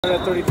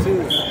At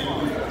 32.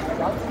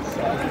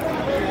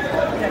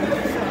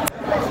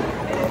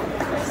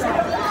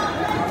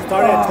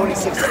 Started at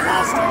 26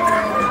 last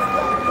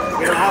time.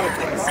 We don't have a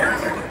 26.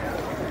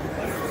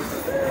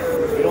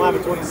 We don't have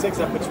a 26.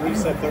 That puts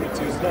Reese at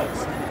 32's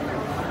next.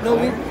 No,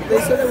 they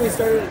said that we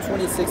started at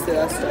 26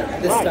 this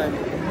time.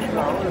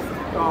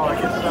 Oh, I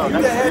guess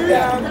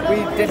no. We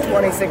did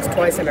 26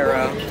 twice in a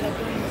row.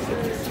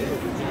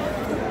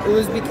 It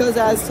was because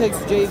Aztec's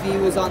JV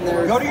was on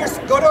there. Go to a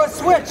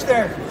switch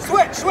there.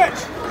 Switch.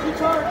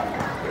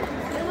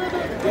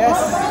 Yes.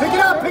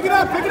 Pick it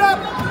up.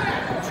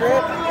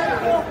 Trip.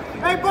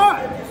 Hey, boy,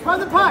 run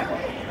the pipe.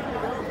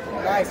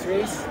 Nice,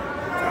 Reese.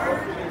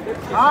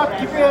 Up,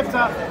 keep your hips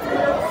up.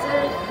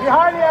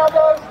 Behind the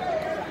elbows.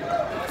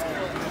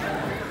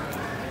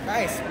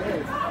 Nice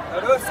move. Go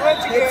to a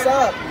switch again. Hips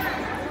up.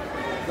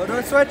 Go to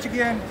a switch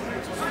again.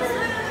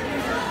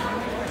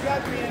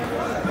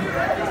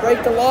 Break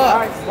the All lock.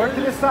 right, work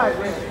to this side,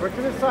 Reese. Work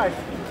to this side.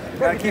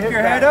 Gotta keep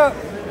your head up.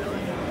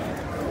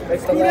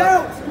 Break the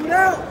lock.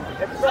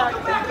 Hips back.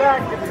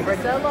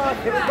 Break that lock.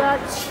 Hips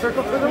back.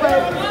 Circle to the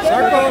leg.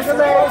 Circle. To the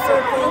leg.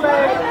 Circle to the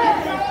leg.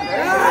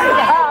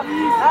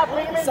 Half.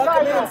 Lean him Suck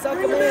inside. him in. Suck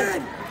him in.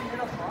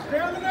 Stay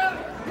on the net.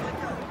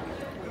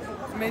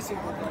 It's amazing.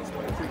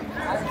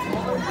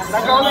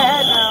 Back on the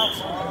head now.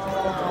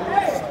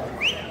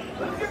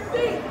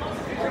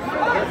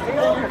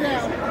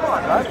 Come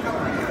on, bud.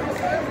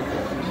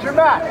 Use your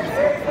back.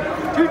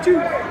 2-2.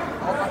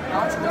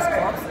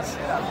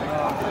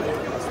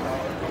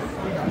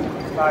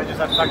 I just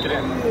have to tuck it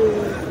in.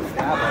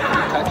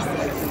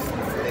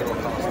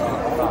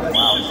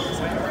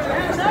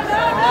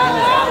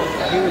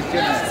 He was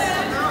good.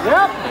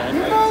 Yep.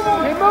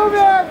 Keep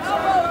moving.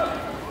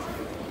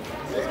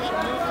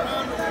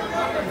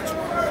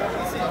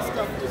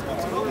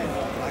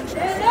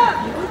 Stand up.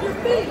 Move your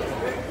feet.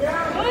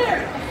 Clear.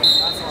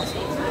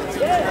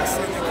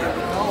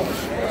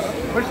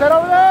 Push that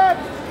over there.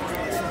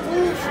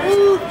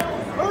 Move.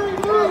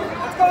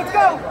 Let's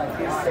go.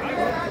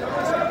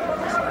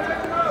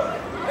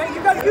 Hey, you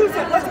gotta use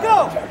it. Let's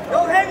go.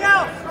 Don't hang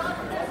out.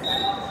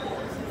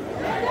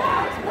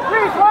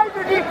 Reese, why is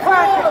your knee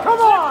planted? Come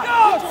on.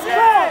 Go,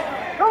 shit.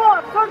 Come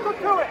on, circle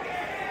to it.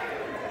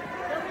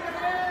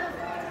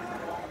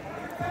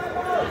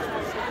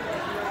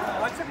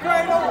 Watch the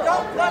cradle.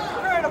 Don't let the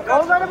cradle go.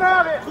 Don't let him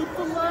have it. Keep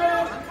the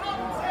leg.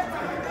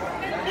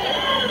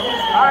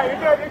 All right,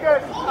 you're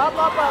good. Up.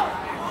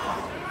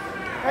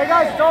 Hey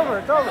guys, it's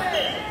over.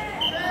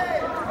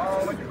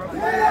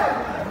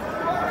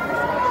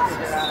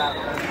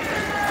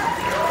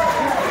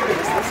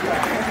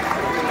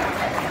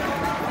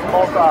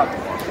 Both up.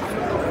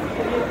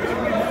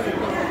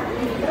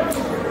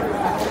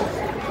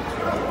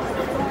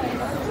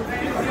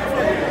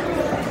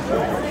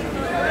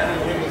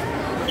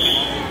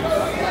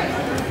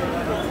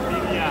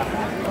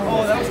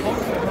 Oh, that was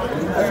close.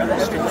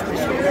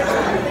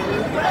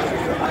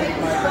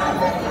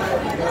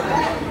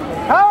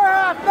 Power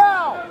half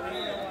now.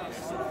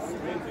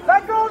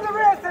 Let go of the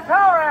wrist and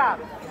power half.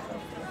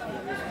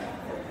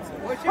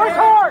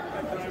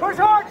 Push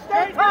hard.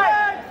 Stay tight.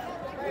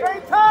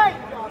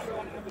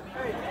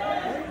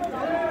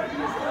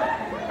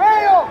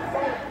 Fail.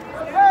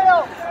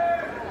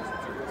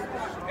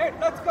 Hey,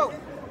 let's go.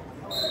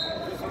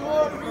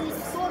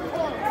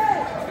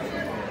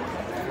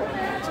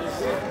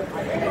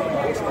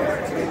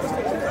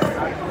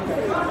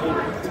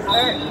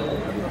 Hey,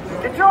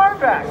 get your arm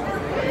back.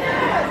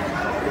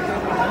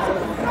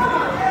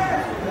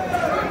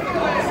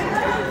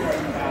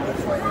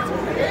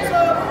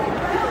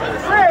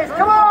 Reese,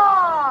 come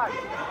on.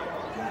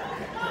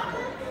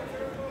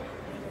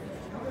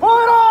 Pull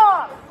it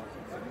off.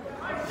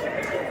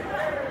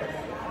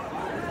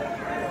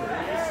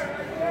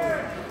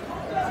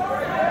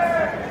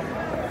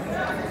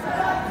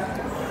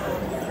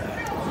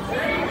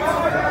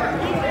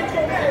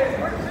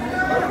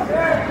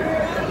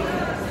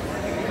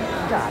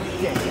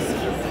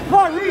 Come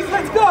on, Reese,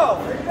 let's go.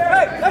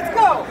 Hey, let's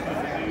go.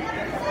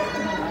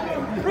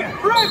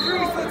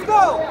 Reese, let's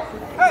go.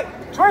 Hey,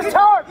 Twist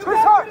hard. Pull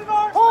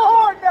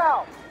hard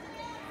now.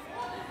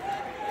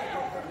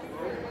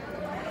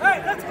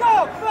 Hey, let's go.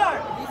 Come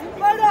on.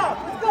 Right up.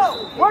 Let's go.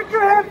 Work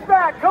your hips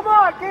back. Come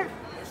on. Get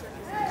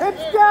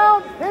hips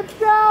down. Watch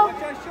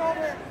that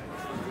shoulder.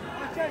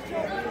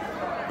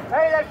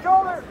 Hey, that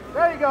shoulder.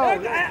 There you go.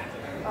 Hey,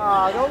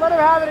 Don't let him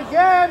have it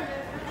again.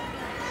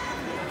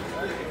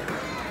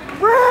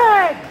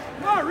 Bring!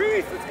 come on,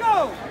 Reese, let's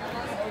go.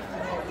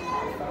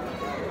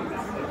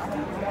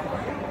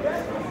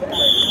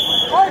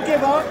 Or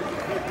give up.